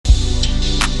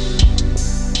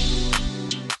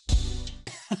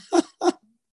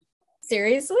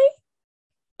Seriously?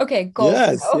 Okay, go,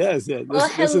 Yes, go. yes, yeah. Well,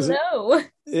 This is hello.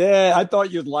 yeah. I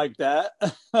thought you'd like that.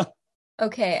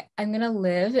 Okay, I'm gonna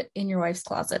live in your wife's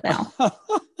closet now.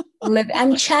 Live.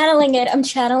 I'm channeling it. I'm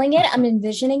channeling it. I'm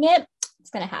envisioning it.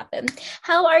 It's gonna happen.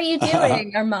 How are you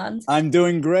doing, Armand? I'm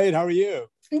doing great. How are you?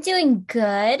 I'm doing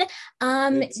good.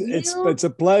 You It's a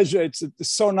pleasure. It's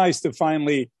so nice to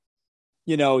finally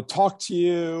talk to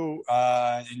you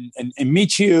and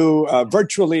meet you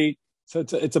virtually. So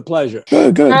it's a pleasure.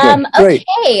 Good, good, good, great.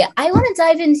 okay. I want to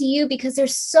dive into you because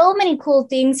there's so many cool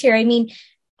things here. I mean,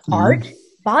 art, Mhm.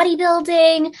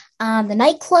 bodybuilding, the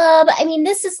nightclub. I mean,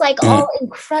 this is like all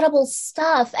incredible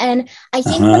stuff. And I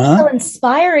think what's so Uh-huh.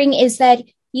 inspiring is that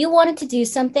you wanted to do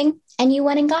something and you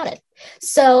went and got it.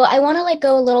 So I want to like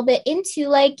go a little bit into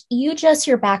like you just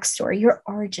your backstory, your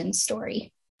origin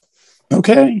story.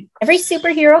 Okay. Every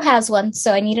superhero has one,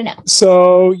 so I need to know.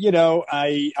 So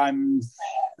I'm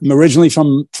originally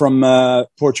from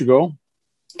Portugal.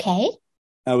 Okay.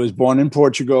 I was born in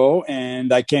Portugal,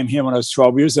 and I came here when I was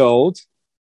 12 years old.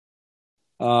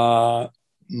 Uh,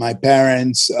 my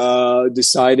parents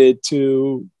decided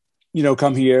to,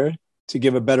 come here to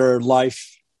give a better life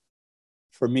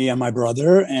for me and my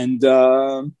brother. And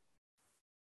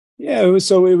yeah,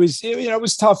 it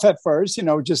was tough at first,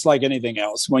 just like anything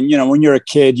else. When you're a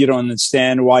kid, you don't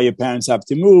understand why your parents have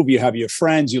to move. You have your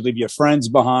friends, you leave your friends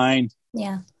behind.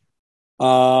 Yeah.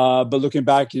 But looking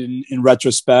back in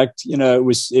retrospect, it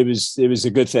was a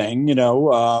good thing.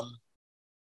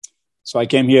 So I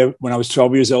came here when I was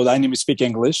 12 years old. I didn't even speak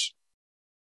English.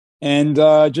 And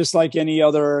just like any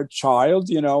other child,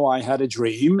 I had a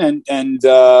dream, and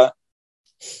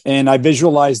I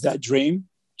visualized that dream.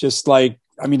 Just like,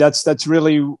 I mean, that's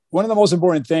really one of the most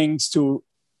important things to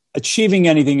achieving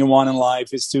anything you want in life,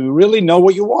 is to really know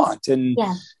what you want, and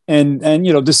Yeah.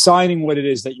 deciding what it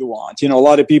is that you want. A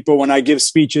lot of people, when I give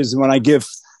speeches, when I give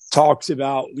talks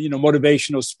about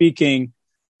motivational speaking,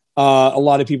 a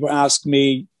lot of people ask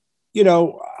me,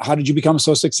 how did you become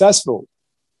so successful?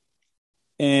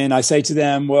 And I say to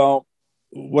them, well,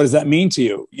 what does that mean to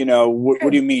you?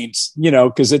 What do you mean?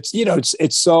 Because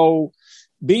it's so,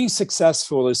 being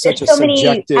successful is such There's a so many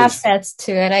subjective. assets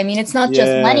to it. I mean, it's not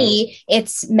just Yeah. money,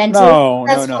 it's mentally No, no, no,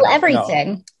 successful, no, no. everything.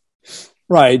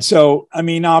 Right. So, I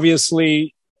mean,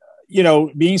 obviously,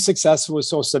 being successful is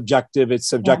so subjective. It's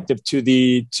Yeah. subjective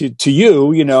to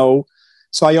you.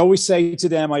 So I always say to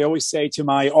them, I always say to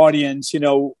my audience,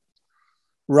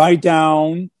 write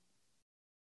down,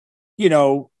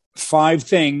 5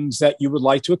 things that you would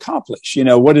like to accomplish.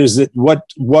 What is it?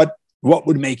 What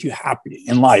would make you happy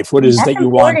in life? What is it That's that you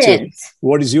want to, important.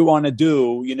 what is you want to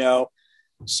do?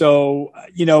 So,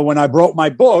 when I wrote my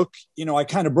book, I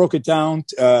kind of broke it down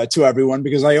to everyone,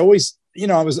 because I always,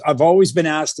 I've always been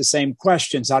asked the same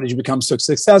questions. How did you become so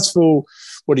successful?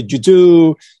 What did you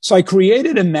do? So I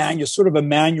created a manual, sort of a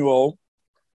manual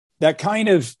that kind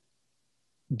of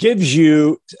gives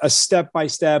you a step by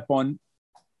step on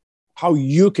how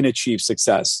you can achieve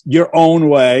success your own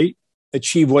way,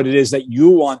 achieve what it is that you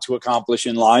want to accomplish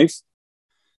in life.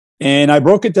 And I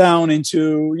broke it down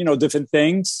into, different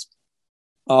things.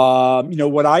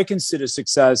 What I consider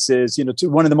success is,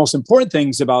 one of the most important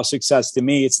things about success to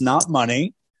me, it's not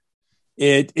money.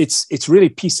 It's really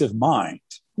peace of mind.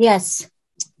 Yes.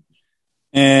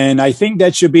 And I think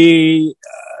that should be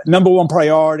number one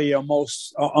priority on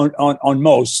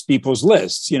most people's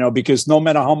lists, because no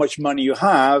matter how much money you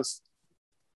have,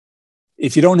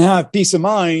 if you don't have peace of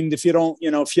mind, if you don't,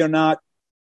 if you're not,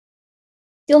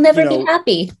 You'll never be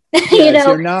happy. yeah, if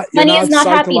you're Money is not not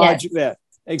happiness. psychologically, yeah,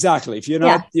 exactly.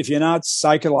 Yeah. If you're not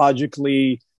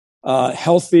psychologically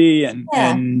healthy and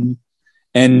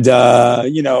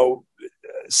Yeah.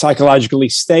 psychologically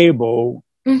stable,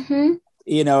 Mm-hmm.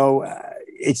 you know,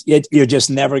 you're just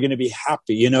never going to be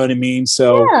happy. You know what I mean?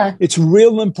 So Yeah. it's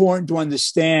real important to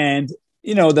understand,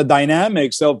 the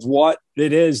dynamics of what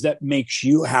it is that makes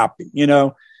you happy,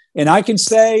 and I can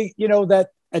say, that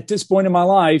at this point in my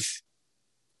life,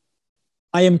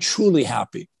 I am truly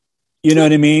happy. You know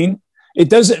what I mean? It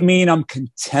doesn't mean I'm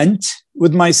content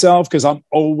with myself, because I'm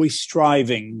always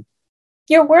striving.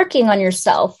 You're working on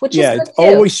yourself, which is Yeah, good too.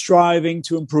 always striving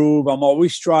to improve. I'm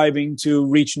always striving to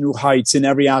reach new heights in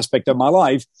every aspect of my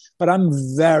life. But I'm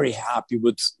very happy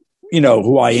with,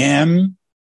 who I am.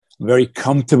 I'm very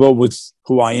comfortable with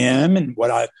who I am and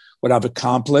what I've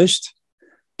accomplished.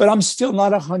 But I'm still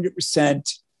not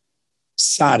 100%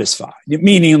 satisfied.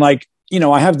 Meaning, like,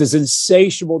 I have this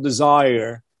insatiable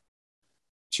desire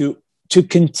to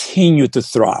continue to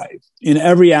thrive in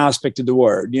every aspect of the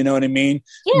word. You know what I mean?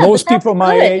 Yeah, but Most that's people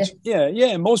my good. age,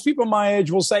 yeah. Most people my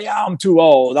age will say, I'm too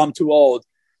old. I'm too old.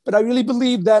 but I really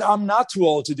believe that I'm not too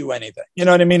old to do anything. You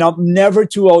know what I mean? I'm never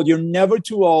too old. You're never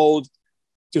too old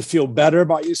to feel better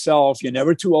about yourself. You're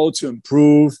never too old to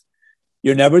improve.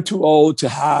 You're never too old to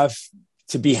have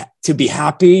to be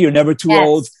happy. You're never too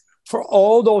old for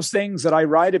all those things that I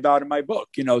write about in my book.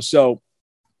 You know, so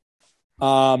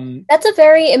that's a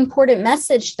very important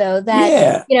message, though,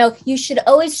 that you know, you should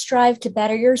always strive to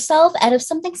better yourself. And if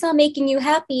something's not making you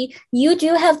happy, you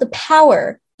do have the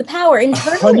power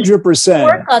internally 100% to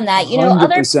work on that. You know,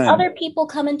 100%. other people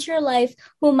come into your life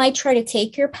who might try to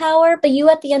take your power, but you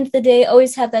at the end of the day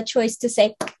always have that choice to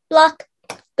say block,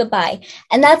 goodbye.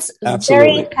 And that's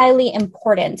very highly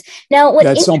important. Now, what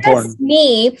interests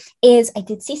me is I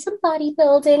did see some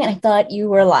bodybuilding and I thought you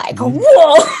were like,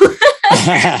 whoa.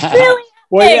 Really?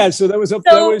 Well, yeah. So there was a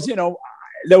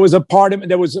part of it.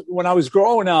 There was, when I was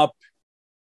growing up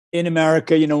in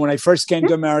America, you know, when I first came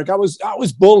to America, I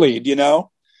was bullied, you know,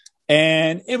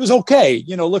 and it was okay.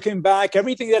 You know, looking back,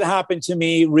 everything that happened to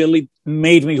me really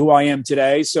made me who I am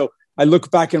today. So I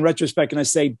look back in retrospect and I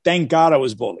say, thank God I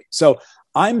was bullied. So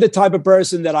I'm the type of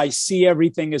person that I see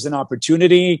everything as an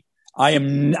opportunity.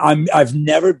 I've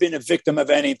never been a victim of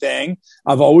anything.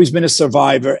 I've always been a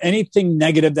survivor. Anything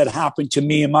negative that happened to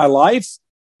me in my life,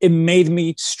 it made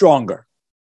me stronger.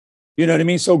 You know what I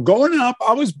mean? So growing up,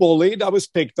 I was bullied. I was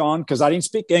picked on because I didn't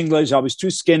speak English. I was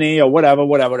too skinny or whatever.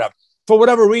 For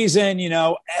whatever reason, you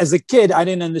know, as a kid, I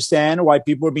didn't understand why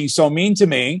people were being so mean to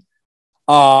me.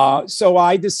 So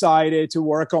I decided to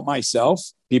work on myself.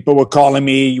 People were calling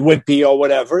me wimpy or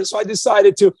whatever. So I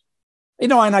decided to, you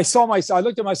know, and I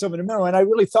looked at myself in the mirror and I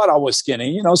really thought I was skinny,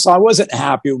 you know, so I wasn't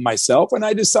happy with myself. And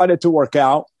I decided to work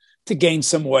out to gain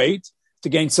some weight, to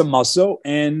gain some muscle.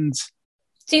 And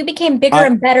so you became bigger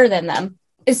and better than them,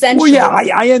 essentially. Well,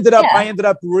 yeah, I ended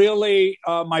up really,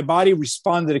 my body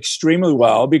responded extremely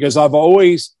well because I've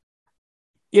always,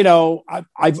 you know,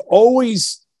 I've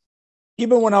always,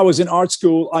 even when I was in art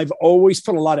school, I've always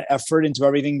put a lot of effort into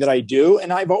everything that I do.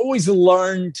 And I've always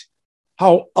learned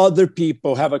how other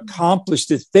people have accomplished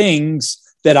the things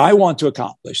that I want to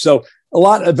accomplish. So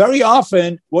very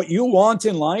often what you want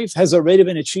in life has already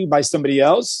been achieved by somebody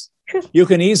else. You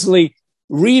can easily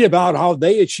read about how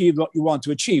they achieved what you want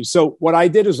to achieve. So what I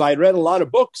did is I read a lot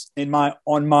of books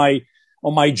on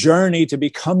my journey to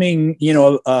becoming, you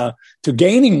know, to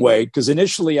gaining weight. Because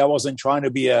initially I wasn't trying to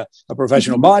be a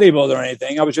professional bodybuilder or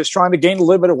anything. I was just trying to gain a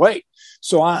little bit of weight.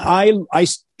 So I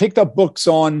picked up books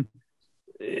on,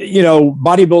 you know,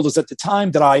 bodybuilders at the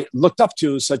time that I looked up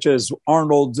to, such as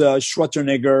Arnold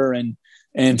Schwarzenegger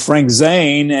and Frank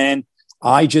Zane. And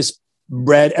I just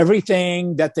read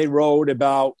everything that they wrote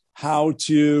about how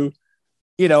to,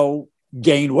 you know,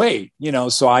 gain weight, you know.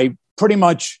 So I pretty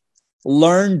much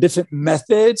learned different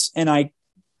methods and I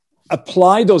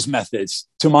applied those methods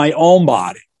to my own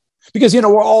body because, you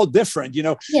know, we're all different. You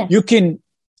know, you can,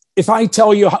 if I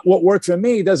tell you what worked for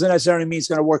me, doesn't necessarily mean it's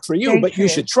going to work for you, very but true. You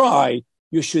should try.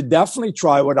 You should definitely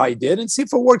try what I did and see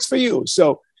if it works for you.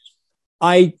 So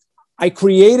I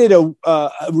created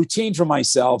a routine for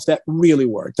myself that really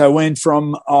worked. I went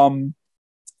from,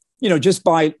 you know, just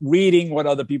by reading what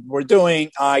other people were doing,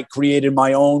 I created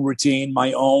my own routine,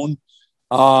 my own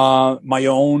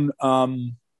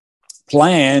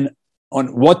plan on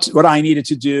what I needed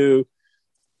to do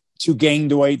to gain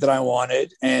the weight that I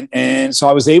wanted. And so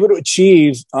I was able to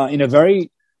achieve in a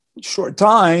very short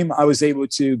time, I was able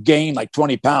to gain like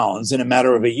 20 pounds in a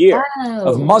matter of a year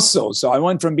of muscle. So I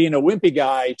went from being a wimpy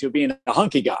guy to being a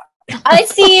hunky guy. I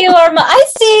see you, Arma.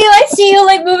 I see you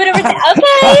like moving everything.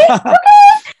 Okay.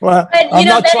 Well, but you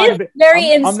know, that is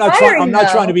very inspiring. I'm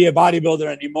not trying to be a bodybuilder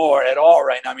anymore at all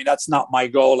right now. I mean, that's not my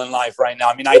goal in life right now.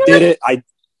 I mean, I did it.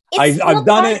 I've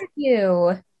done it.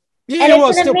 You. Yeah, it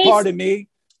was still part of me.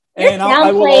 And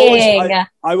I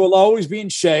will always be in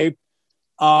shape.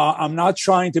 I'm not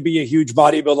trying to be a huge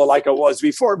bodybuilder like I was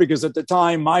before, because at the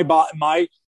time my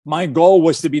goal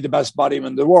was to be the best bodybuilder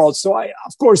in the world. So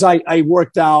I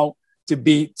worked out to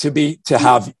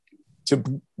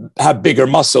have bigger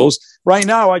muscles. Right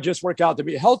now, I just work out to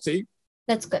be healthy.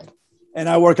 That's good. And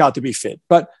I work out to be fit.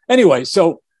 But anyway,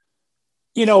 so,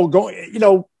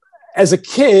 as a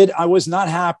kid, I was not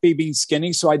happy being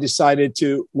skinny. So I decided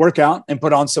to work out and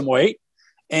put on some weight.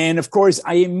 And of course,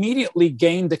 I immediately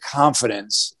gained the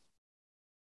confidence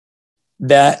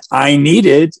that I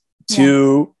needed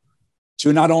to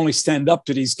not only stand up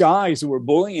to these guys who were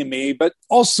bullying me, but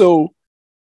also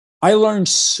I learned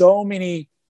so many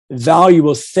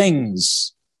valuable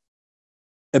things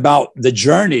about the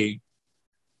journey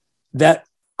that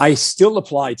I still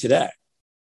apply today.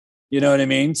 You know what I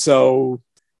mean? So,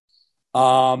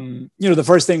 the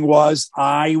first thing was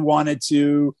I wanted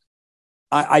to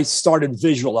I started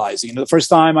visualizing. The first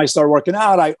time I started working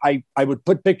out, I would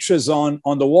put pictures on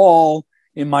the wall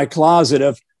in my closet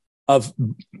of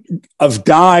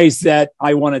guys that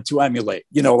I wanted to emulate,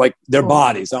 you know, like their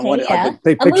bodies. I would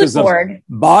take pictures of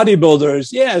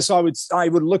bodybuilders. Yeah. So I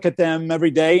would look at them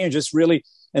every day and just really,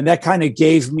 and that kind of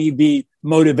gave me the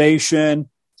motivation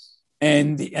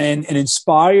and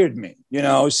inspired me, you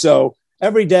know. So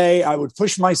every day I would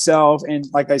push myself. And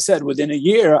like I said, within a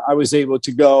year, I was able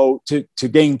to go to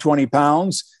gain 20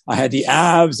 pounds. I had the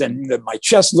abs and my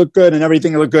chest looked good and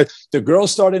everything looked good. The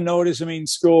girls started noticing me in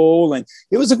school and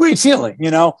it was a great feeling,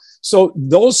 you know. So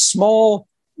those small,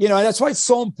 you know, and that's why it's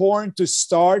so important to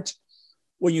start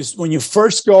when you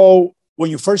first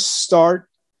start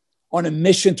on a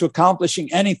mission to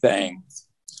accomplishing anything.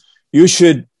 You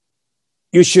should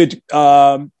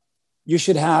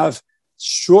have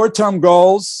short-term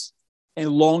goals and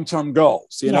long-term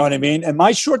goals. You know what I mean? And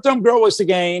my short-term goal was to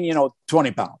gain,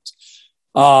 20 pounds.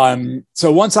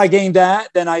 So once I gained that,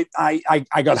 then I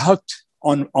got hooked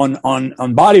on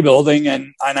bodybuilding,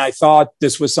 and I thought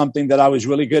this was something that I was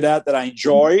really good at, that I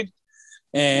enjoyed.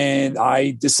 And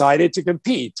I decided to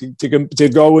compete, to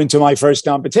go into my first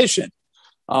competition.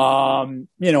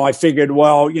 I figured,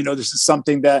 well, this is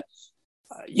something that,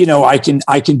 I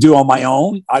can do on my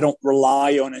own. I don't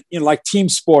rely on it. Like team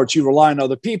sports, you rely on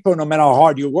other people. No matter how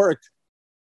hard you work,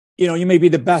 you may be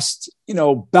the best,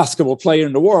 basketball player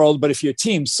in the world, but if your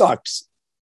team sucks,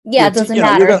 it doesn't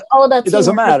matter. It's all about it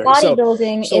doesn't matter.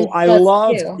 Bodybuilding so I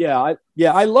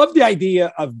love the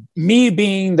idea of me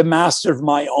being the master of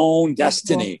my own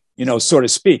destiny, so to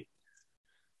speak.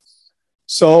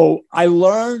 So I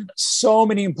learned so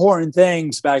many important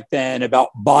things back then about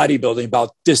bodybuilding,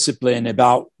 about discipline,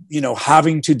 about,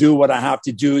 having to do what I have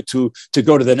to do to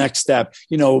go to the next step,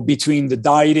 between the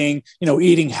dieting,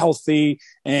 eating healthy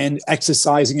and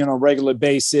exercising on a regular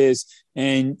basis,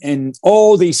 and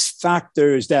all these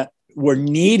factors that were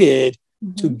needed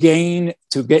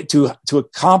to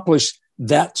accomplish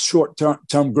that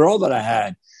short-term goal that I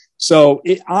had. So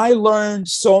I learned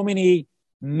so many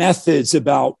methods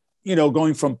about,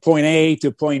 going from point A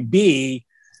to point B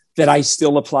that I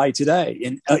still apply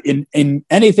today in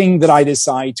anything that I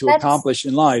decide to accomplish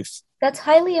in life. That's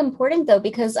highly important, though,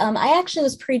 because I actually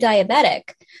was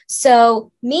pre-diabetic.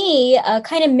 So me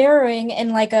kind of mirroring in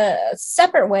like a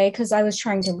separate way, because I was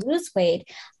trying to lose weight,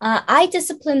 I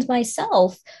disciplined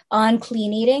myself on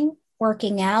clean eating,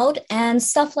 working out, and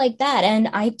stuff like that. And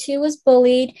I too was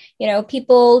bullied,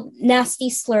 people, nasty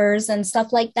slurs and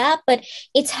stuff like that. But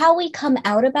it's how we come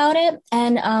out about it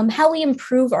and how we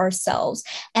improve ourselves.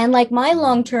 And like my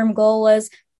long-term goal was,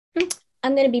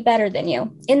 I'm going to be better than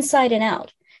you, inside and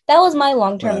out. That was my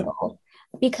long-term goal,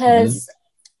 because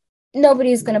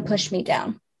nobody's going to push me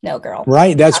down. No, girl.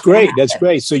 Right. That's great. That's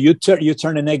great. So you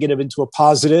turn a negative into a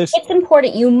positive. It's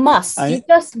important. You must. You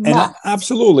just must.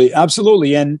 Absolutely.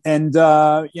 Absolutely. And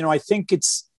I think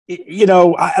it's,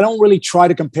 I don't really try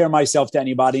to compare myself to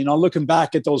anybody. Looking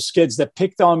back at those kids that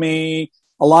picked on me,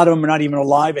 a lot of them are not even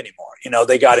alive anymore.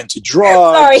 They got into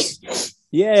drugs. Sorry.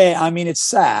 Yeah. I mean, it's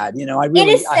sad. It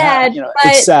is sad.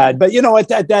 It's sad. But,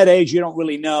 at that age, you don't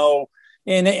really know.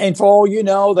 And for all you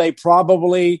know, they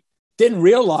probably didn't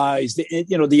realize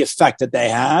the effect that they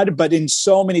had, but in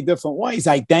so many different ways.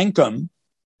 I thank them.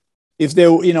 If they,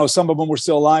 some of them were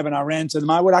still alive and I ran to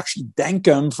them, I would actually thank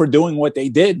them for doing what they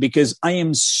did, because I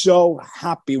am so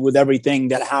happy with everything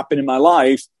that happened in my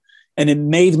life, and it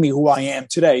made me who I am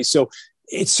today. So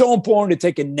it's so important to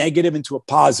take a negative into a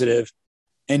positive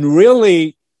and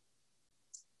really,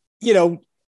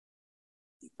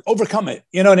 overcome it.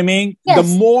 You know what I mean? Yes.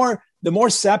 The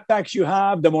more setbacks you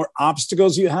have, the more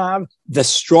obstacles you have, the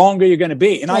stronger you're going to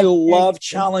be. And I love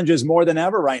challenges more than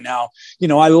ever right now.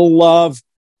 I love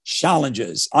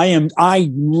challenges.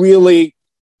 I really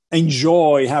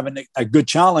enjoy having a good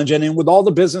challenge. And then with all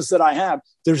the business that I have,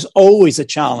 there's always a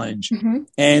challenge.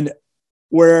 And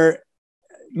where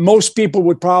most people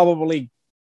would probably,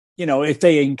 if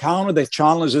they encounter the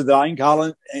challenges that I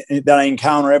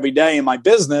encounter every day in my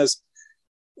business,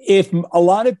 if a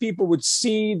lot of people would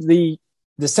see the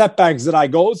setbacks that I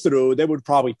go through, they would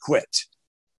probably quit.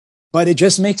 But it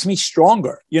just makes me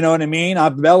stronger. You know what I mean? I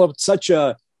developed such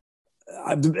an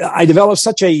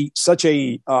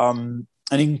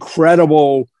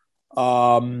incredible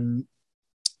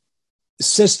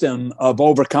system of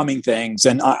overcoming things,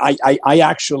 and I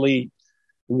actually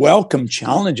welcome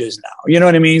challenges now. You know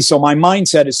what I mean? So my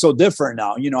mindset is so different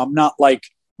now. I'm not like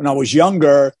when I was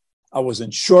younger. I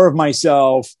wasn't sure of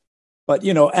myself, But,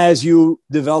 you know, as you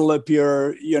develop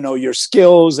your, you know, your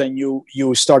skills and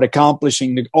you start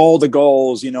accomplishing all the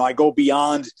goals, you know, I go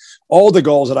beyond all the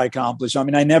goals that I accomplished. I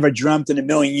mean, I never dreamt in a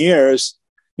million years,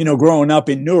 you know, growing up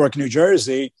in Newark, New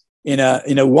Jersey, in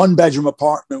a one-bedroom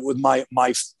apartment with my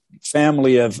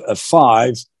family of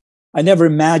 5. I never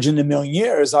imagined in a million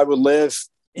years I would live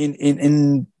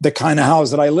in the kind of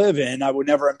house that I live in. I would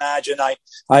never imagine I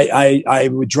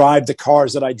would drive the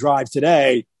cars that I drive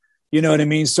today. You know what I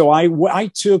mean? So I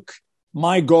took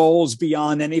my goals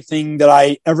beyond anything that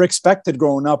I ever expected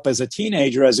growing up as a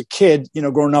teenager, as a kid, you know,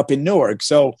 growing up in Newark.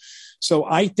 So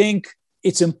I think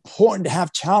it's important to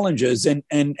have challenges. And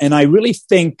I really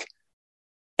think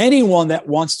anyone that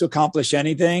wants to accomplish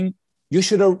anything, you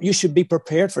should be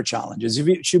prepared for challenges.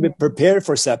 You should be prepared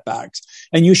for setbacks,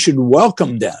 and you should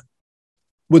welcome them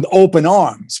with open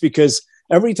arms, because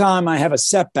every time I have a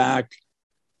setback,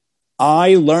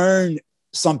 I learn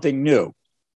something new.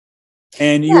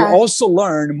 And you also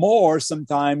learn more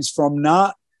sometimes from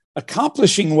not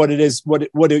accomplishing what it is,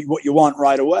 what you want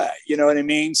right away. You know what I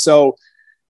mean? So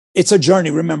it's a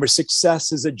journey. Remember,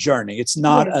 success is a journey. It's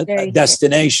not a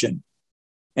destination.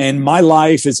 And my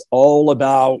life is all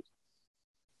about,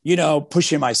 you know,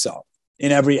 pushing myself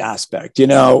in every aspect, you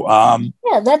know?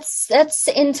 Yeah, that's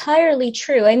entirely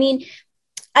true. I mean,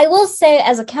 I will say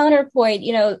as a counterpoint,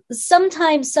 you know,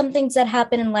 sometimes some things that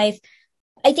happen in life,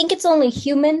 I think it's only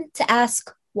human to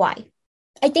ask why.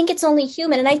 I think it's only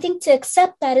human. And I think to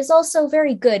accept that is also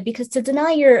very good, because to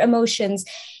deny your emotions,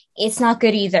 it's not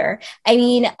good either. I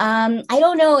mean, I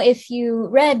don't know if you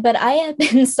read, but I have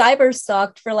been cyber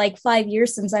stalked for like 5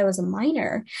 years since I was a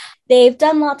minor. They've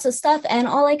done lots of stuff, and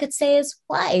all I could say is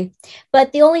why.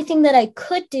 But the only thing that I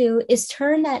could do is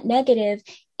turn that negative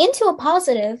into a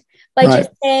positive by just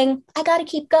saying, I got to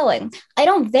keep going. I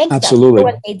don't thank them for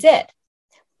what they did.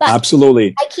 But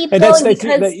absolutely, I keep going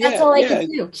because that's all I can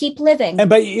do. Keep living.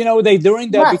 But you know, they're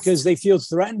doing that because they feel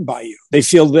threatened by you. They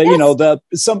feel that you know that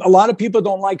a lot of people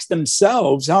don't like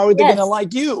themselves. How are they going to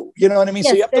like you? You know what I mean?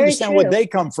 So you have to understand where they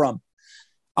come from.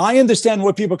 I understand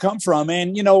where people come from,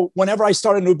 and you know, whenever I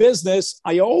start a new business,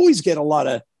 I always get a lot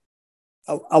of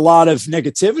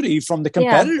negativity from the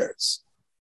competitors.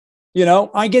 You know,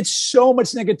 I get so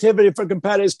much negativity from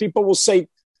competitors. People will say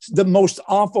the most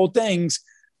awful things.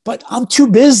 But I'm too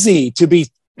busy to be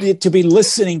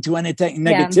listening to any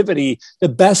negativity. Yeah. The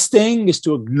best thing is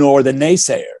to ignore the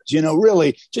naysayers. You know,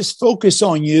 really just focus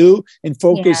on you and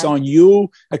focus on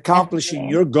you accomplishing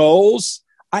your goals.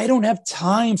 I don't have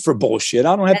time for bullshit.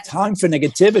 I don't have time for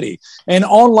negativity. And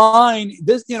online,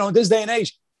 this day and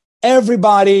age,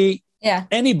 everybody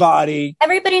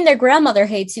and their grandmother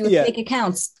hates you with fake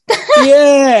accounts.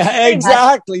 Yeah,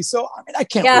 exactly. So I mean, I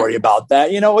can't worry about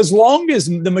that. You know, as long as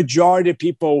the majority of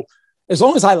people, as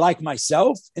long as I like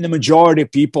myself and the majority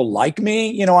of people like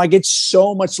me, you know, I get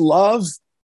so much love.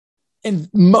 And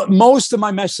most of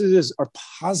my messages are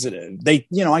positive.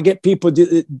 I get people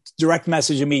direct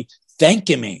messaging me,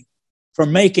 thanking me for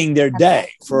making their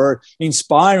day, for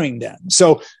inspiring them.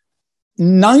 So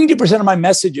 90% of my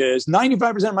messages,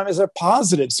 95% of my messages are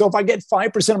positive. So if I get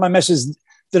 5% of my messages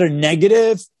that are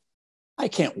negative, I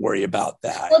can't worry about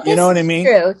that. Well, you know what I mean?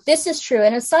 True. This is true.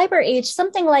 In a cyber age,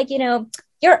 something like, you know,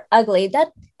 you're ugly,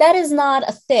 that is not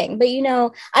a thing. But, you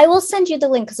know, I will send you the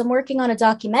link because I'm working on a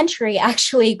documentary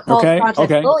actually called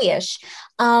Project Bullyish.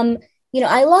 You know,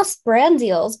 I lost brand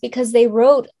deals because they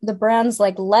wrote the brands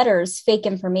like letters, fake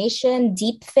information,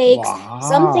 deep fakes,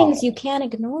 some things you can't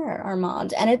ignore,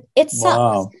 Armand. And it sucks.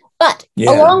 Wow. But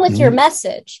along with your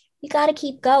message, you got to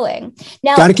keep going.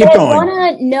 Now, what I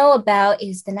want to know about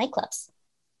is the nightclubs.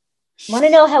 I want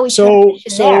to know how we so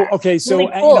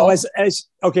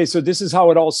this is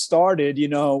how it all started, you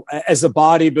know, as a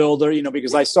bodybuilder, you know,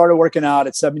 because I started working out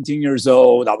at 17 years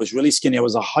old. I was really skinny. I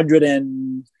was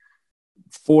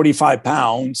 145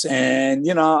 pounds and,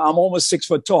 you know, I'm almost 6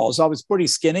 foot tall. So I was pretty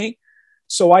skinny.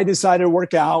 So I decided to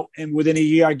work out, and within a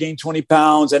year I gained 20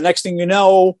 pounds. And next thing you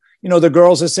know, the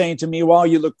girls are saying to me, well,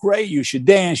 you look great. You should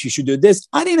dance. You should do this.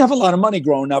 I didn't have a lot of money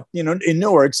growing up, you know, in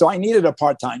Newark. So I needed a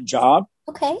part-time job.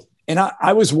 Okay. And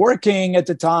I was working at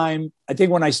the time. I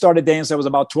think when I started dance, I was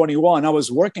about 21. I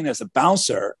was working as a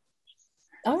bouncer.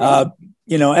 Right.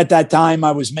 You know, at that time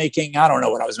I was making, I don't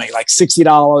know what I was making, like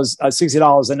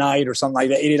 $60 a night or something like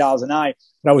that, $80 a night.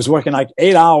 But I was working like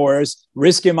 8 hours,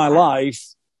 risking my life.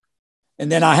 And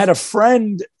then I had a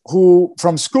friend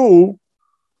from school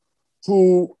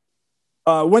who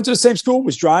went to the same school,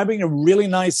 was driving a really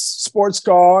nice sports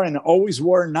car and always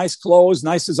wore nice clothes,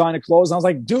 nice designer clothes. And I was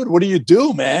like, dude, what do you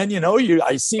do, man? You know,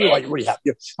 I see you. Like, what do you have?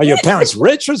 Are your parents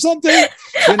rich or something?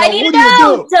 You know, I need to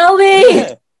know. Tell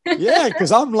me. Yeah,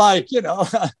 because I'm like, you know,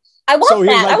 I want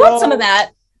that. Like, I want some of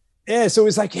that. Yeah. So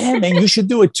he's like, yeah, man, you should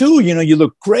do it too. You know, you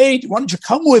look great. Why don't you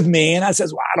come with me? And I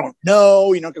says, well, I don't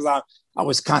know, you know, because I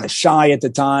was kind of shy at the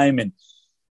time.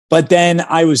 But then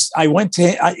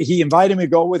he invited me to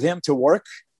go with him to work.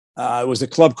 It was a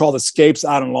club called Escapes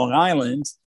out on Long Island.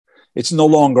 It's no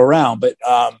longer around, but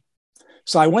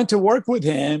so I went to work with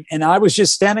him, and I was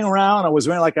just standing around. I was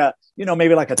wearing like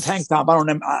maybe like a tank top. I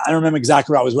don't remember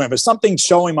exactly what I was wearing, but something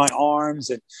showing my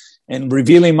arms and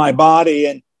revealing my body.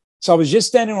 And so I was just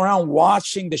standing around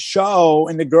watching the show,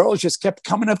 and the girls just kept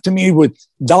coming up to me with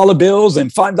dollar bills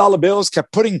and $5 bills,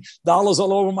 kept putting dollars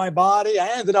all over my body.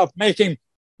 I ended up making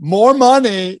more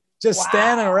money just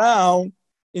standing around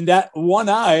in that one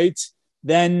night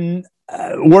than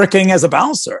working as a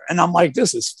bouncer. And I'm like,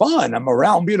 this is fun. I'm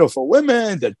around beautiful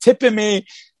women. They're tipping me.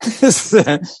 This is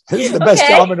the best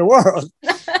job in the world.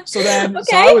 So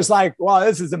I was like, wow,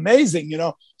 this is amazing, you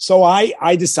know? So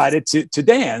I decided to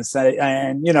dance.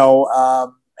 And, you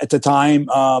know, at the time,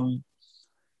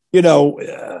 you know,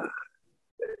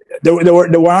 there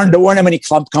weren't that many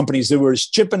club companies. There was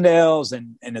Chippendales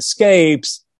and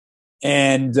Escapes.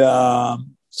 And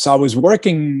so I was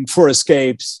working for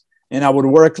Escapes, and I would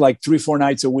work like 3-4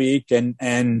 nights a week. And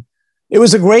it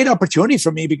was a great opportunity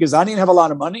for me because I didn't have a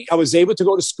lot of money. I was able to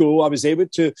go to school. I was able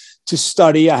to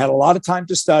study. I had a lot of time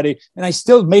to study, and I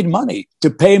still made money to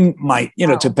pay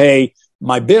to pay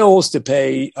my bills, to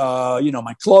pay,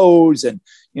 my clothes. And,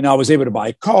 you know, I was able to buy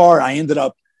a car. I ended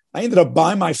up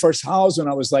buying my first house when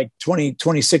I was like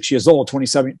 26 years old,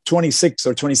 26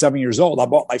 or 27 years old. I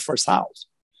bought my first house.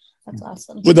 That's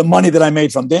awesome. With the money that I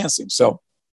made from dancing. So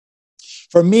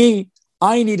for me,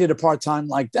 I needed a part-time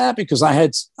like that because I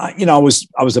was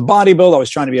a bodybuilder. I was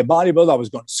trying to be a bodybuilder. I was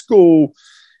going to school.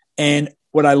 And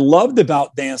what I loved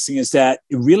about dancing is that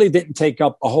it really didn't take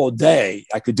up a whole day.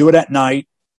 I could do it at night.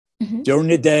 Mm-hmm. During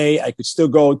the day, I could still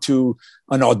go to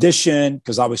an audition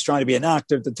because I was trying to be an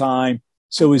actor at the time.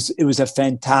 So it was a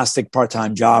fantastic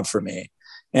part-time job for me.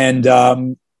 And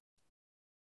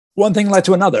one thing led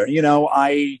to another. You know,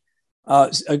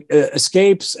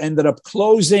 Escapes ended up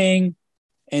closing,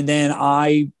 and then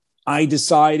I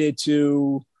decided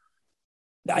to.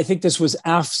 I think this was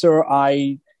after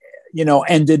I,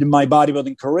 ended my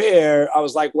bodybuilding career. I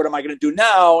was like, what am I going to do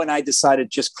now? And I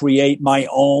decided to just create my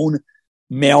own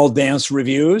male dance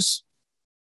reviews.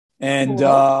 And cool.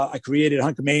 I created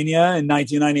Hunkamania in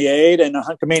 1998. And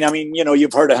Hunkamania, I mean,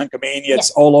 you've heard of Hunkamania. Yes.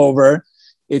 It's all over.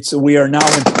 We're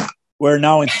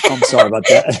now in, I'm sorry about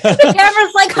that. The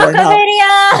camera's like,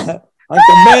 Hunkamania!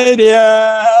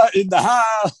 Hunkamania in the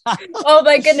house. Oh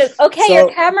my goodness. Okay, so, your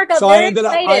camera got very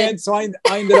excited.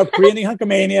 I ended up creating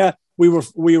Hunkamania. We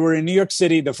were in New York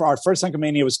City. Our first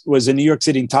Hunkamania was in New York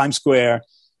City in Times Square.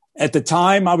 At the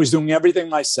time, I was doing everything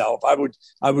myself. I would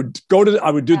do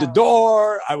the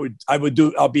door.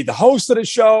 I'll be the host of the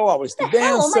show. I was the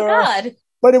dancer. Oh my God.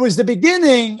 But it was the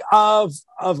beginning of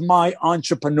my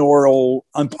entrepreneurial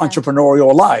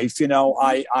life.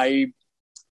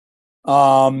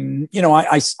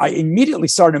 I immediately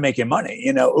started making money.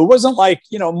 It wasn't like,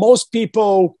 most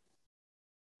people,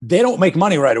 they don't make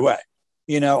money right away.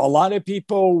 A lot of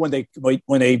people, when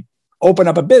they open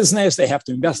up a business, they have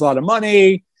to invest a lot of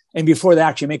money. And before they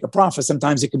actually make a profit,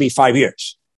 sometimes it could be 5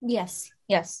 years. Yes.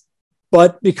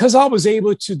 But because I was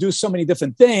able to do so many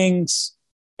different things,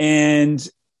 and,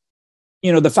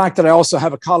 the fact that I also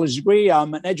have a college degree,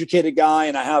 I'm an educated guy,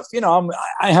 and I have,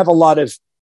 I have a lot of,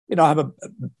 I have a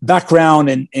background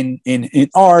in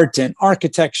art and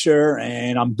architecture,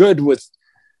 and I'm good with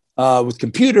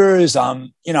computers.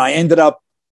 I ended up,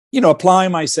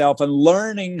 applying myself and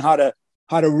learning how to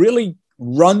really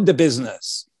run the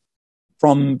business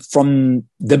from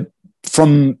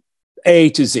A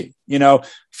to Z,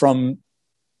 from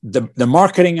the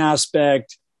marketing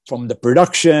aspect, from the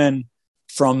production,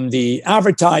 from the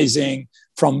advertising,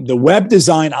 from the web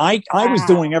design. I was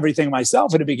doing everything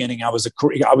myself at the beginning. I was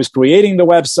creating the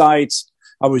websites.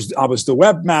 I was the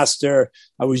webmaster.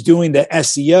 I was doing the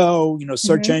SEO,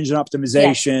 search engine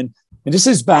optimization. Yeah. And this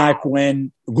is back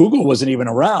when Google wasn't even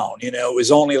around. It was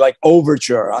only like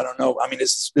Overture. I don't know. I mean,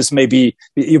 this may be,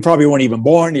 you probably weren't even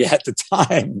born yet at the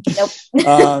time. Nope.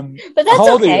 But that's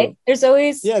okay. There's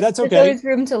always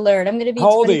room to learn. I'm going to be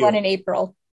 21 in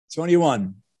April.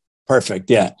 21.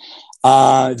 Perfect. Yeah.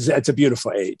 It's a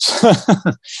beautiful age.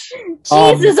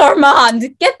 Jesus,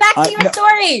 Armand, get back to your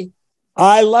story.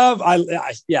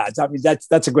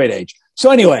 That's a great age.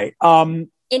 So anyway, in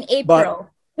April.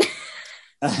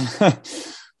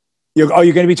 You're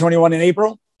going to be 21 in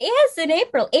April? Yes, in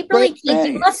April 18th.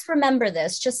 You must remember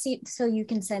this, just so you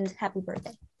can send happy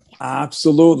birthday. Yeah.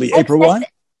 Absolutely. April what?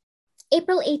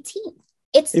 April 18th.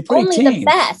 It's April only 18th. The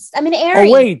best. I mean, Aries.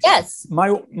 Oh, wait. Yes.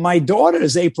 My daughter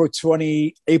is April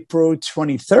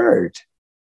 23rd.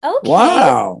 Okay.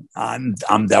 Wow. I'm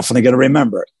definitely going to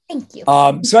remember. Thank you.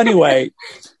 So anyway,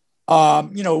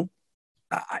 you know,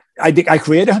 I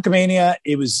created Hunkamania.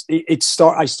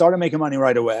 I started making money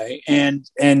right away, and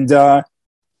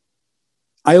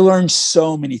I learned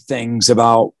so many things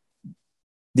about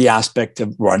the aspect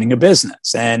of running a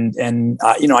business. And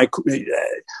you know,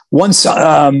 once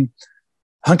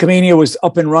Hunkamania was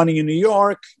up and running in New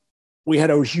York, we had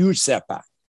a huge setback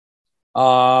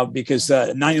because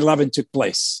 9/11 took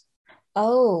place.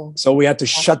 Oh. So we had to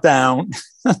shut down,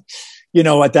 you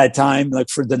know, at that time, like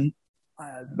for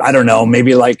I don't know,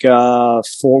 maybe like 4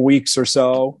 weeks or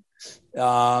so.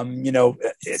 You know,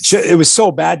 it was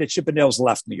so bad that Chippendales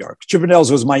left New York.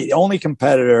 Chippendales was my only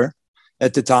competitor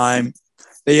at the time.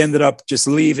 They ended up just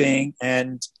leaving,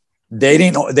 and they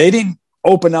didn't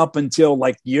open up until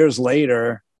like years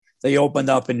later. They opened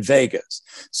up in Vegas.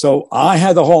 So I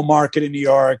had the whole market in New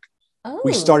York. Oh.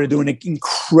 We started doing it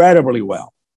incredibly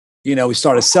well. You know, we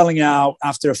started selling out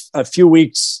after a few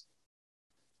weeks.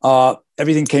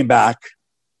 Everything came back.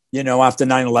 You know, after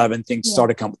 9/11, things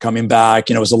started coming back.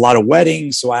 You know, it was a lot of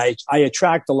weddings. So I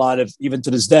attract a lot of, even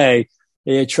to this day,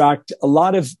 I attract a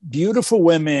lot of beautiful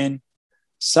women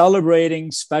celebrating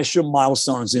special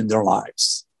milestones in their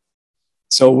lives.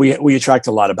 So we attract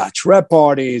a lot of bachelorette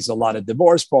parties, a lot of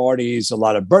divorce parties, a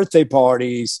lot of birthday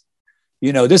parties.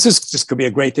 You know, this could be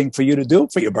a great thing for you to do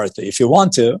for your birthday if you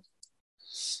want to.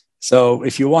 So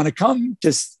if you want to come,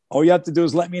 just all you have to do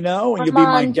is let me know, and you'll be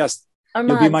my guest. Armand,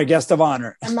 you'll be my guest of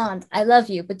honor. Armand, I love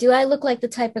you, but do I look like the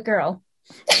type of girl?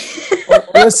 Well,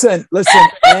 listen,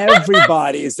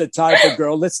 everybody is the type of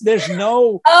girl. There's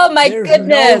no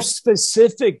no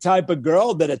specific type of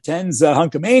girl that attends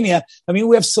Hunkamania. I mean,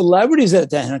 we have celebrities that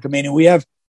attend Hunkamania. We have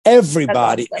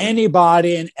everybody, awesome.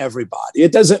 Anybody and everybody.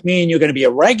 It doesn't mean you're going to be a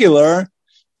regular,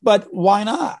 but why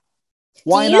not?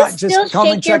 Why not just come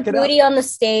and check it out? Do you still shake your booty on the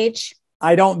stage?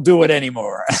 I don't do it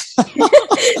anymore.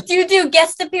 Do you do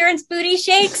guest appearance booty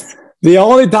shakes? The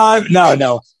only time,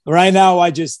 no. Right now,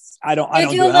 I don't. You I don't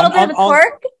do a little bit of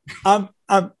twerk. I'm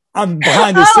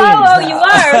behind the scenes. Oh, you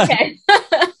are okay.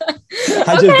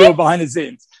 I just do it behind the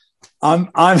scenes.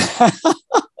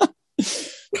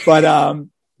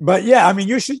 But yeah, I mean,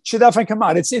 you should definitely come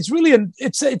out. It's really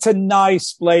it's a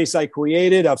nice place. I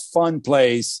created a fun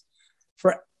place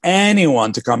for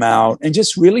anyone to come out and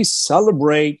just really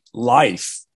celebrate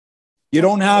life. You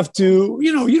don't have to,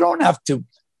 you don't have to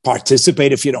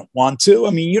participate if you don't want to.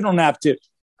 I mean, you don't have to,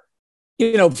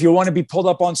 if you want to be pulled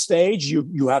up on stage,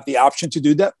 you have the option to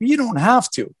do that. But you don't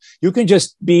have to. You can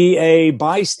just be a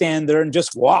bystander and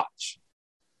just watch.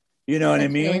 You know what I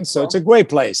mean? Really cool. So it's a great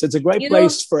place. It's a great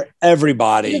place for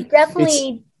everybody. You've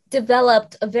definitely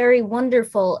developed a very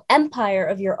wonderful empire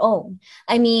of your own.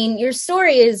 I mean, your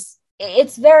story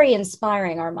it's very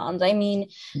inspiring, Armand. I mean,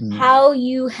 how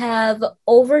you have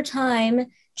over time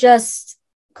just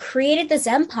created this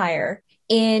empire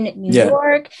in New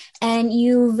York, and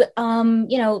you've,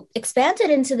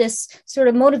 expanded into this sort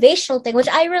of motivational thing, which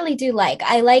I really do like.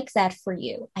 I like that for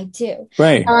you. I do.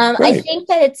 Right. I think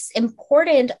that it's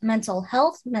important, mental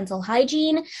health, mental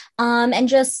hygiene, and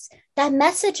just that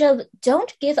message of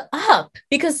don't give up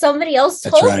because somebody else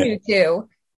told you to.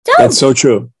 Don't. That's so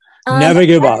true. Never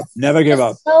give up. Never give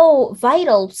up. So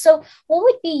vital. So what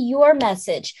would be your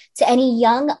message to any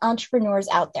young entrepreneurs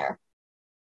out there?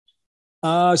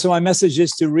 So my message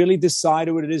is to really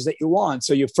decide what it is that you want.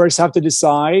 So you first have to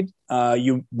decide,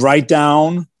 you write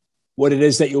down what it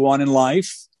is that you want in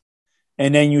life.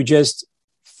 And then you just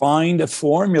find a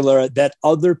formula that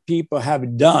other people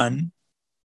have done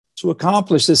to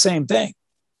accomplish the same thing.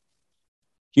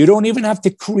 You don't even have to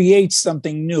create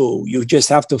something new. You just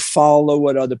have to follow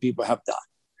what other people have done.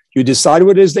 You decide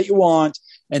what it is that you want,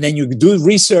 and then you do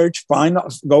research,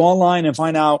 go online and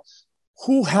find out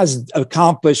who has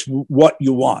accomplished what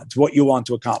you want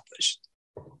to accomplish.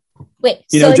 Wait,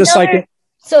 so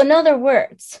in other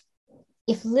words,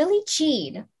 if Lily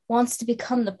Jean wants to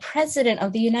become the president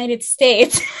of the United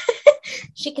States,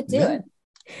 she could do it.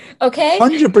 Okay.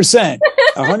 100%.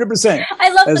 100%. I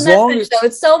love the message though.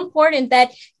 It's so important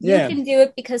that you can do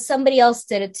it because somebody else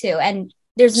did it too. And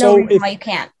there's no reason why you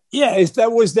can't. Yeah, if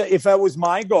that was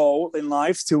my goal in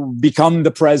life to become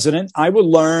the president, I would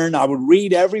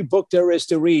read every book there is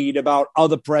to read about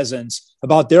other presidents,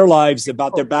 about their lives,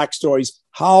 about their backstories,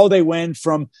 how they went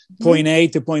from point A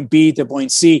to point B to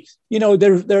point C.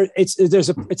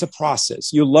 It's a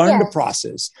process. You learn the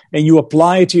process and you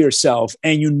apply it to yourself,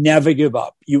 and you never give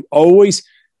up. You always,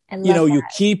 you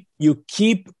keep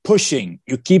pushing.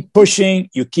 You keep pushing.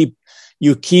 You keep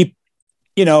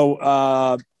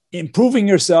improving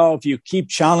yourself, you keep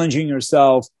challenging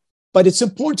yourself, but it's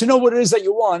important to know what it is that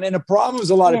you want. And the problem with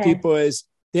a lot of people is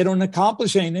they don't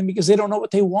accomplish anything because they don't know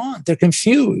what they want. They're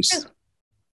confused.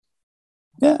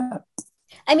 Yeah.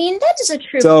 I mean, that is a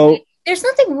true point. There's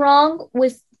nothing wrong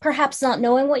with perhaps not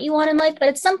knowing what you want in life, but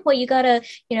at some point you gotta,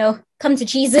 come to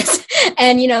Jesus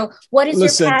and, what is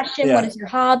your passion? Yeah. What is your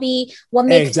hobby? What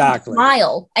makes you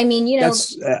smile? I mean,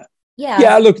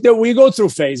 Yeah, look, we go through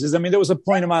phases. I mean, there was a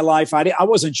point in my life I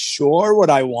wasn't sure what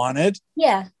I wanted.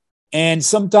 Yeah. And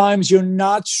sometimes you're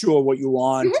not sure what you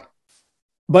want. Mm-hmm.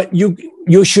 But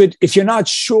you should, if you're not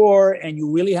sure and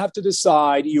you really have to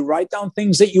decide, you write down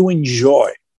things that you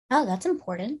enjoy. Oh, that's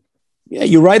important. Yeah,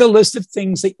 you write a list of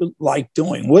things that you like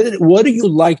doing. What do you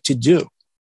like to do?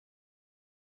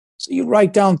 So you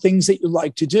write down things that you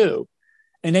like to do.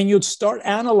 And then you'd start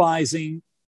analyzing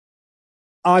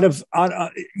which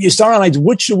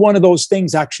one of those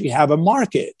things actually have a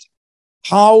market.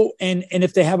 How, and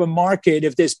if they have a market,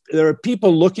 if there are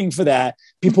people looking for that,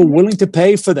 people willing to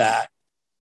pay for that,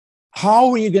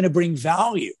 how are you going to bring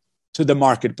value to the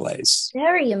marketplace?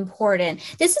 Very important.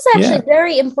 This is actually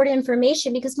very important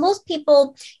information because most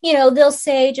people, they'll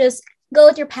say just go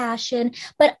with your passion.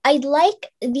 But I like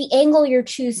the angle you're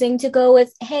choosing to go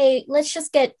with, hey, let's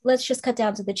just cut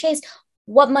down to the chase.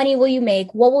 What money will you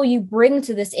make? What will you bring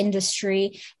to this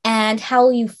industry? And how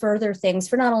will you further things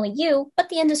for not only you, but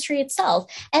the industry itself?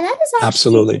 And that is actually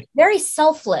absolutely very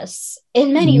selfless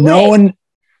in many ways.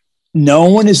 No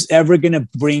one is ever going to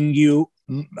bring you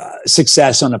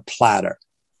success on a platter.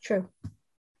 True.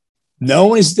 No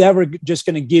one is ever just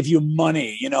going to give you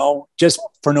money, just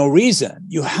for no reason.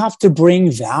 You have to bring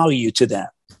value to them.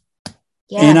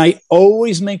 Yeah. And I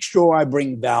always make sure I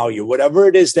bring value, whatever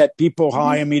it is that people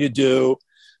hire me to do,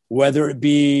 whether it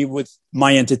be with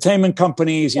my entertainment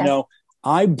companies,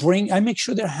 I make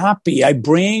sure they're happy. I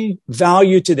bring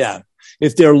value to them.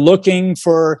 If they're looking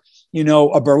for,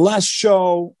 a burlesque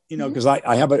show, because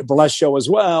I have a burlesque show as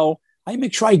well, I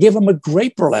make sure I give them a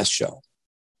great burlesque show.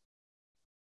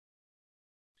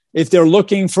 If they're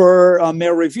looking for a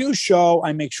male review show,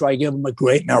 I make sure I give them a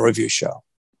great male review show.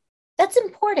 That's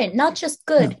important. Not just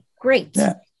good, great.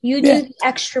 Yeah. You do the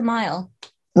extra mile.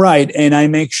 Right. And I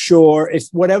make sure if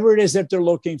whatever it is that they're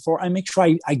looking for, I make sure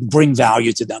I bring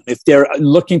value to them. If they're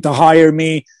looking to hire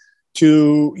me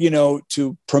to,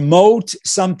 to promote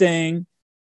something,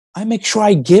 I make sure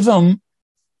I give them,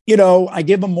 I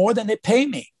give them more than they pay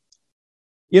me.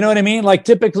 You know what I mean? Like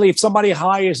typically if somebody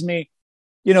hires me,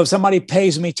 somebody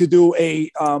pays me to do I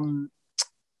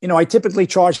typically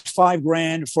charge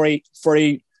 $5,000 for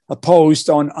a post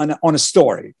on a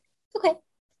story. Okay.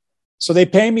 So they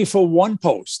pay me for one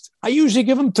post. I usually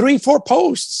give them 3-4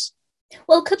 posts.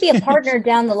 Well, it could be a partner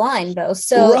down the line, though.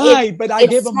 So right, but I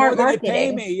give them more than they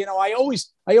pay me.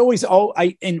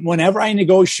 And whenever I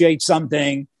negotiate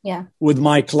something with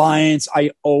my clients,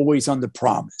 I always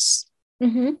underpromise.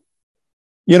 Mm-hmm.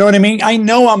 You know what I mean? I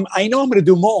know I'm going to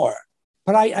do more,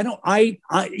 but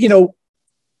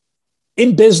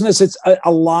in business, it's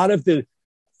a lot of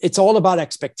it's all about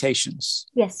expectations.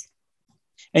 Yes.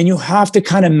 And you have to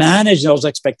kind of manage those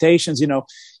expectations.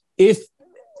 If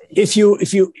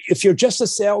you're just a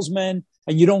salesman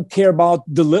and you don't care about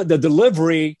the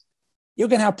delivery, you're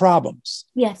going to have problems.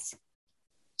 Yes.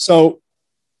 So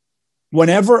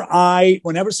whenever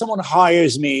someone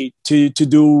hires me to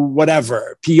do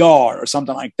whatever, PR or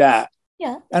something like that,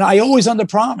 and I always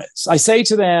underpromise. I say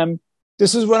to them,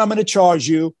 this is what I'm going to charge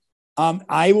you.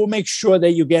 I will make sure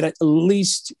that you get at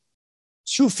least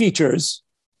 2 features,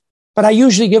 but I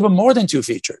usually give them more than 2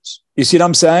 features. You see what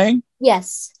I'm saying?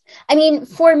 Yes. I mean,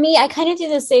 for me, I kind of do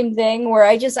the same thing where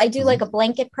I do like a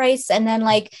blanket price and then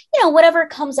whatever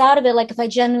comes out of it, like if I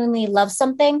genuinely love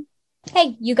something,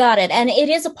 hey, you got it. And it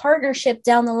is a partnership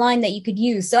down the line that you could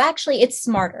use. So actually it's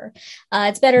smarter.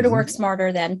 It's better to work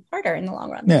smarter than harder in the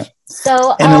long run. Yeah.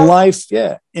 So, and in life,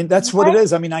 and that's what it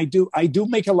is. I mean, I do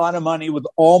make a lot of money with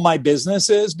all my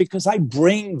businesses because I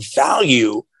bring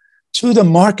value to the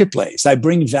marketplace. I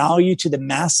bring value to the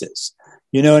masses.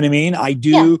 You know what I mean? I do.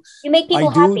 Yeah. You make people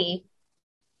happy.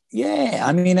 Yeah.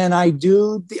 I mean, and I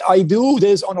do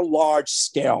this on a large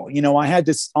scale. I had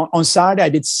this on Saturday, I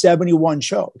did 71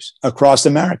 shows across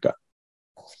America.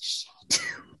 Holy shit.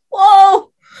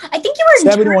 Whoa. I think you were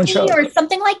in 71 shows or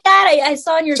something like that. I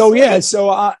saw in your So story.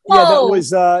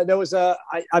 That was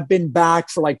I've been back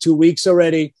for like 2 weeks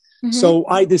already. Mm-hmm. So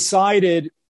I decided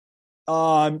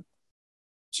to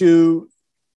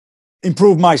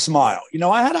improve my smile.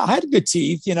 I had good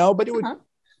teeth, but it would,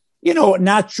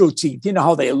 natural teeth,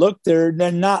 how they look. They're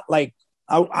not like,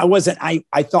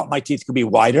 I thought my teeth could be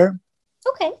wider.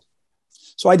 Okay.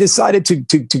 So I decided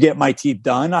to get my teeth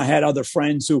done. I had other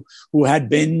friends who had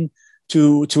been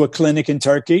to a clinic in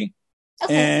Turkey.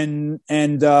 Okay.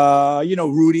 And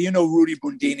Rudy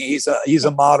Bundini, he's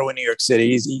a model in New York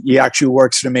City. He actually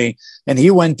works for me, and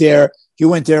he went there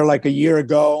like a year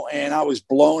ago, and I was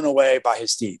blown away by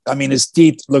his teeth. I mean, his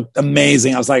teeth looked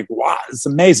amazing. I was like, wow, it's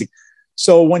amazing.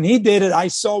 So when he did it, I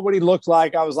saw what he looked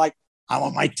like. I was like, I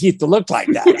want my teeth to look like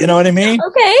that. You know what I mean?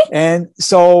 Okay. And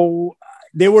so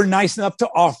they were nice enough to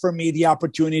offer me the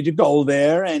opportunity to go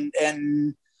there, and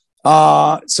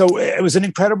so it was an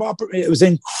incredible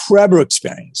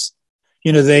experience.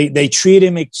 You know, they treat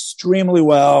him extremely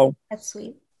well. That's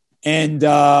sweet. And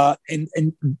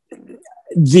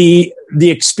the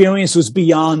experience was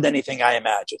beyond anything I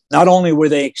imagined. Not only were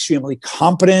they extremely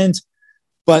competent,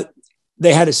 but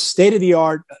they had a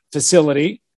state-of-the-art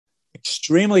facility,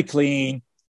 extremely clean,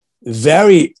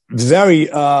 very, very,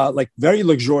 very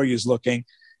luxurious looking.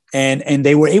 And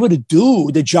they were able to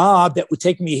do the job that would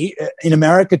take me in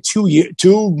America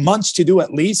 2 months to do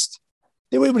at least.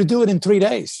 They were able to do it in 3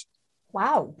 days.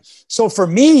 Wow. So for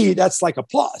me, that's like a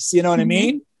plus. You know what I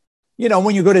mean? You know,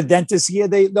 when you go to dentists here,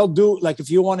 they'll do, like, if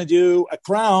you want to do a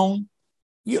crown,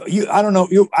 I don't know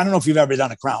if you've ever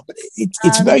done a crown, but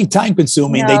it's very time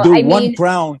consuming. No, they do one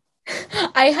crown.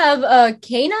 I have a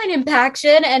canine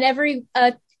impaction, and every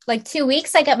 2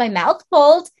 weeks I get my mouth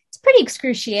pulled. Pretty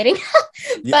excruciating.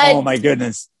 But oh my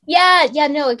goodness. Yeah,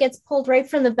 no, it gets pulled right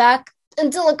from the back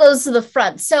until it goes to the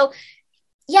front. So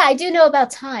yeah, I do know about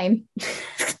time.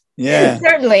 Yeah.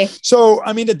 Certainly. So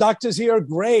I mean, the doctors here are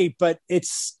great, but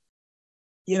it's,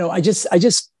 you know, I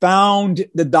just found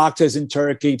the doctors in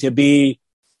Turkey to be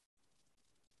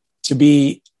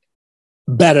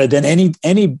better than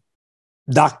any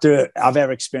doctor I've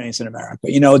ever experienced in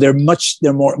America. You know, they're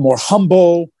more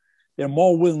humble. They're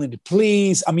more willing to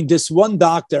please. I mean, this one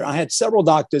doctor, I had several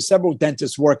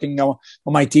dentists working on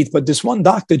my teeth, but this one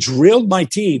doctor drilled my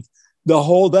teeth the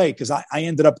whole day because I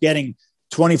ended up getting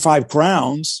 25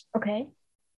 crowns. Okay.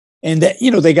 And that, you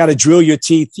know, they got to drill your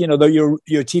teeth, you know,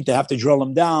 your teeth, they have to drill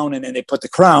them down, and then they put the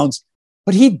crowns.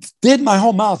 But he did my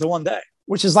whole mouth in one day,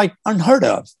 which is like unheard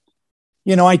of.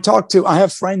 You know, I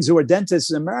have friends who are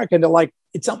dentists in America, and they're like,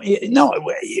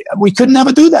 we could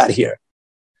never do that here.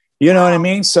 You know what I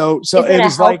mean? So is it a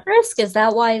health risk? Is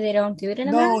that why they don't do it in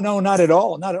America? No, not at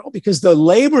all. Not at all. Because the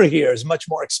labor here is much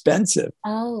more expensive.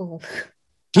 Oh.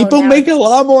 People make a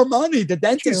lot more money. The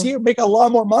dentists here make a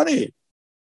lot more money.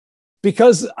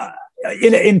 Because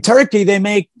in Turkey,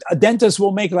 a dentist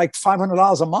will make like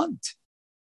 $500 a month.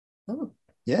 Oh.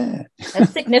 Yeah.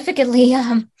 That's significantly,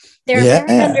 they're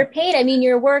very underpaid. I mean,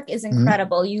 your work is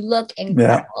incredible. You look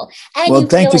incredible. Yeah. And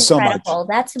thank you so much.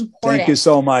 That's important. Thank you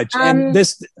so much. And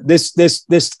this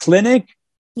clinic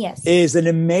yes, is an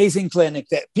amazing clinic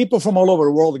that people from all over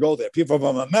the world go there. People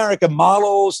from America,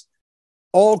 models,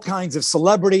 all kinds of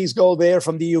celebrities go there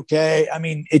from the UK. I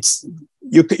mean,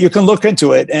 you can look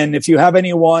into it. And if you have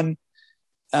anyone,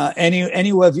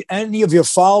 any of your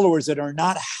followers that are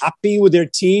not happy with their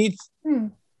teeth,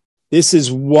 this is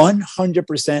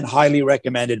 100% highly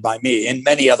recommended by me and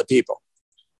many other people.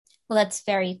 Well, that's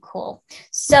very cool.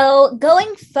 So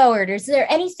going forward, is there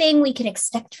anything we can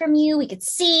expect from you? We could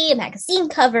see a magazine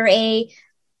cover, a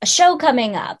show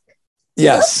coming up.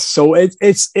 Yes. So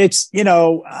it's you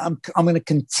know, I'm going to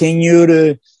continue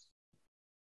to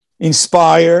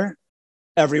inspire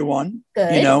everyone.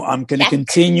 Good. You know, I'm going to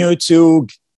continue to,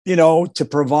 you know, to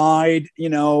provide, you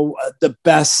know, the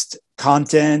best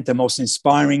content, the most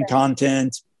inspiring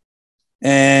content.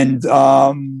 And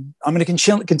I'm going to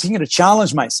continue to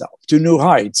challenge myself to new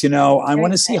heights. You know, I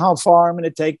want to see how far I'm going to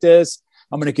take this.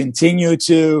 I'm going to continue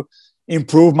to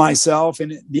improve myself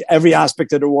in every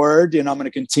aspect of the word. And I'm going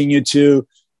to continue to,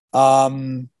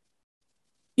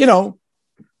 you know,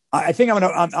 I think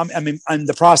I'm in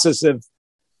the process of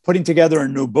putting together a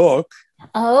new book.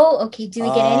 Oh, okay. Do we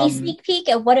get any sneak peek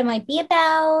at what it might be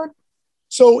about?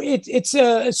 So it's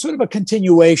sort of a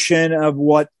continuation of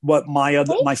what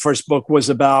my first book was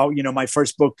about. You know, my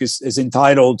first book is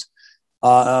entitled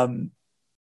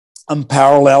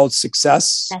Unparalleled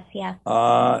Success.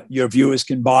 Yeah. Your viewers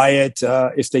can buy it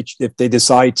if they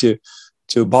decide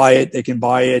to buy it. They can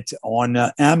buy it on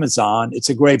Amazon. It's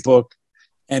a great book,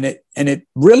 and it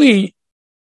really,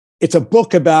 it's a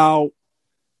book about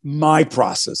my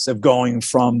process of going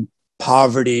from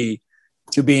poverty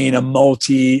to being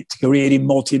to creating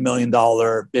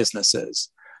multi-million-dollar businesses,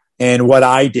 and what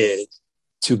I did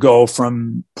to go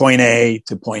from point A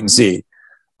to point Z.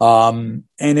 And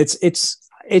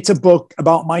it's a book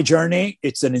about my journey.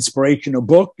 It's an inspirational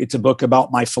book. It's a book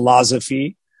about my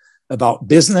philosophy, about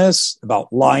business,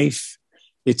 about life.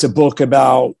 It's a book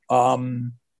about,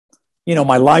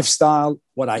 my lifestyle,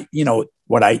 what I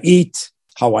eat,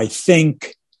 how I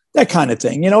think, that kind of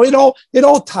thing. It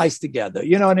all ties together.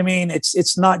 You know what I mean?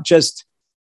 It's not just,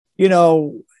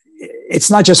 it's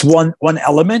not just one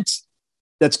element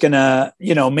that's gonna,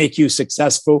 make you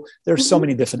successful. There's so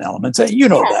many different elements. That,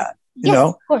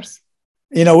 of course.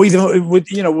 Even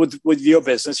with your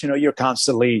business, you're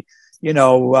constantly,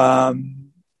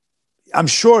 I'm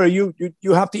sure you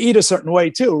have to eat a certain way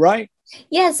too, right?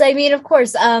 Yes, I mean, of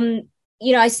course.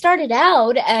 I started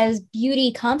out as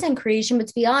beauty content creation, but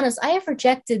to be honest, I have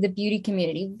rejected the beauty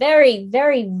community. Very,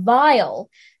 very vile.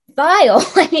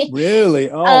 I mean,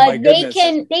 really? Oh my goodness!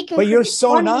 They can. But you're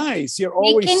so nice. You're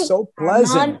always so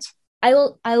pleasant. I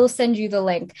will send you the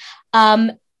link.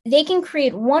 They can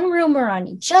create one rumor on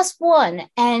you, just one,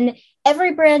 and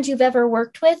every brand you've ever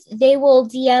worked with, they will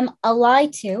DM a lie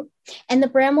to, and the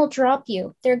brand will drop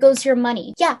you. There goes your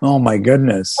money. Yeah. Oh my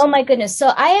goodness. So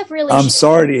I'm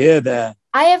sorry to hear that.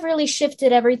 I have really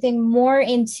shifted everything more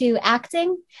into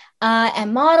acting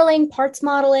and modeling, parts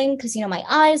modeling, because, my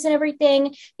eyes and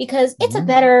everything, because it's a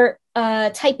better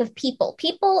type of people.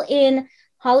 People in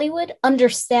Hollywood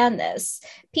understand this.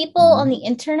 People on the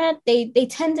internet, they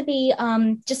tend to be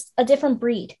just a different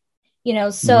breed,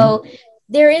 so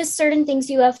there is certain things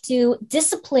you have to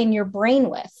discipline your brain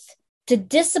with, to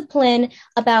discipline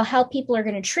about how people are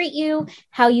going to treat you,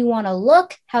 how you want to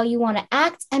look, how you want to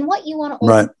act, and what you want to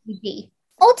ultimately be.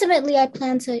 Ultimately, I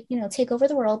plan to, take over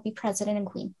the world, be president and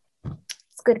queen.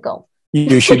 It's a good goal.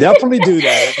 You should definitely do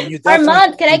that.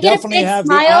 Armand, can I get a big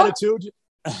smile? Attitude.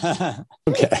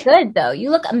 Okay. Good though.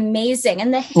 You look amazing,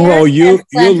 and the hair. Oh, you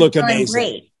look amazing.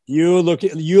 Great. You look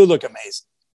amazing.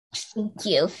 Thank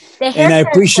you. And I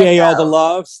appreciate all the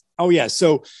love. Oh yeah.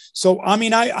 So I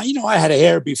mean, I had a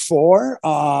hair before,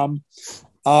 but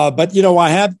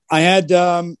I had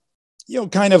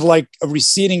kind of like a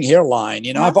receding hairline.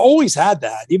 I've always had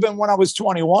that. Even when I was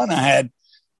 21, I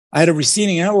had a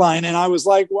receding hairline, and I was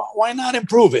like, well, why not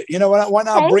improve it? Why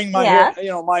not bring my hair,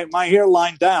 my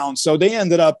hairline down? So they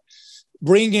ended up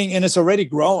bringing, and it's already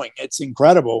growing. It's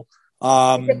incredible.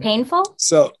 Is it painful?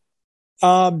 So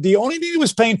the only thing that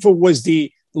was painful was the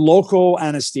local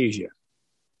anesthesia.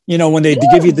 When they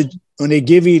give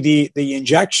you the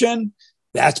injection,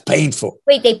 that's painful.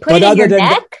 Wait, they put it in your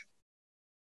neck?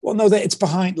 Well, no, it's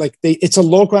behind, it's a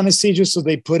local anesthesia. So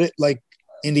they put it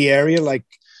in the area,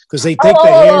 because they take the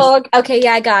hair. Okay.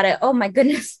 Yeah, I got it. Oh my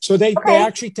goodness. So they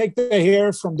actually take the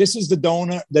hair from, this is the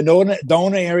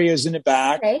donor area is in the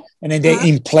back. Okay. And then they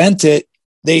implant it.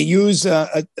 They use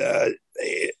a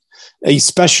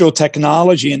special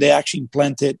technology, and they actually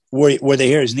implant it where the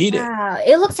hair is needed. Wow.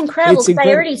 It looks incredible, because I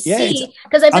already see,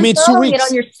 because I've been following it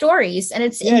on your stories, and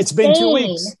it's insane. It's been 2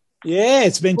 weeks. Yeah,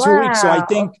 it's been 2 weeks. So I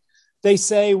think they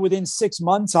say within 6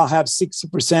 months, I'll have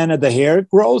 60% of the hair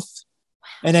growth.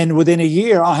 And then within a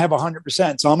year, I'll have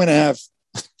 100%. So I'm going to have...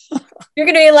 You're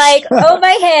going to be like, oh,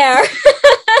 my hair.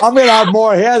 I'm going to have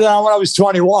more hair than when I was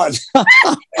 21.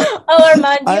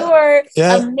 Armand, you were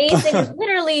amazing.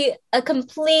 Literally a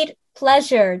complete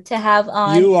pleasure to have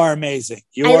on. You are amazing.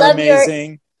 You are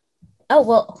amazing. Oh,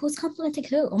 well, who's complimenting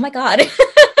who? Oh, my God.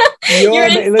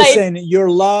 Listen,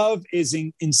 your love is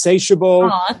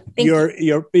insatiable.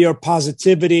 Your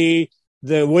positivity,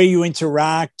 the way you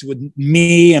interact with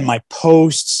me and my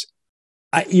posts,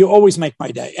 you always make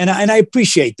my day. And I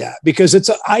appreciate that, because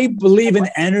I believe in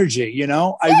energy,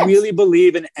 I really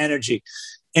believe in energy.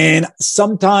 And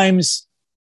sometimes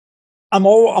I'm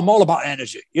all about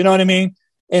energy. You know what I mean?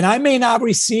 And I may not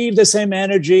receive the same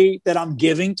energy that I'm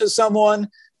giving to someone,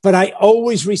 but I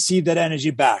always receive that energy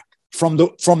back from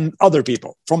other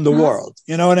people, from the world.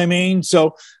 You know what I mean?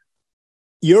 So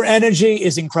your energy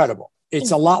is incredible.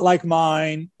 It's a lot like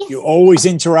mine. You always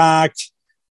interact,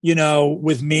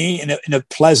 with me in a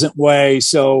pleasant way.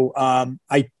 So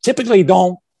I typically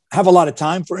don't have a lot of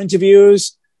time for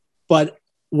interviews, but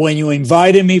when you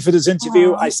invited me for this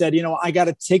interview, I said, I got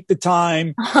to take the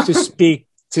time to speak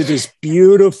to this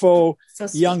beautiful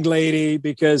young lady,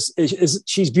 because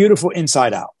she's beautiful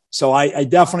inside out. So I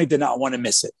definitely did not want to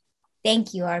miss it.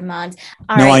 Thank you, Armand.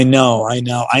 I know.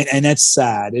 And that's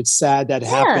sad. It's sad that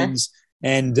happens.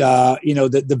 And,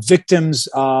 the victims,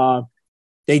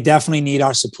 they definitely need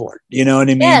our support. You know what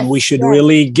I mean? Yes, we should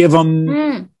really give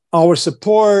them our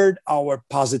support, our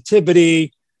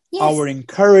positivity, our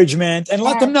encouragement, and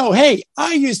let them know, hey,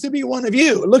 I used to be one of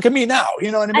you. Look at me now.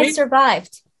 You know what I mean? I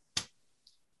survived.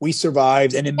 We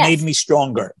survived, and it made me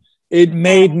stronger. It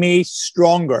made me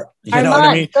stronger. You Armand, know what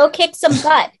I mean? Go kick some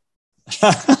butt.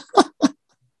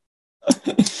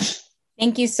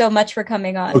 Thank you so much for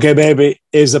coming on. Okay, baby.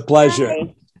 It's a pleasure.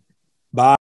 Bye.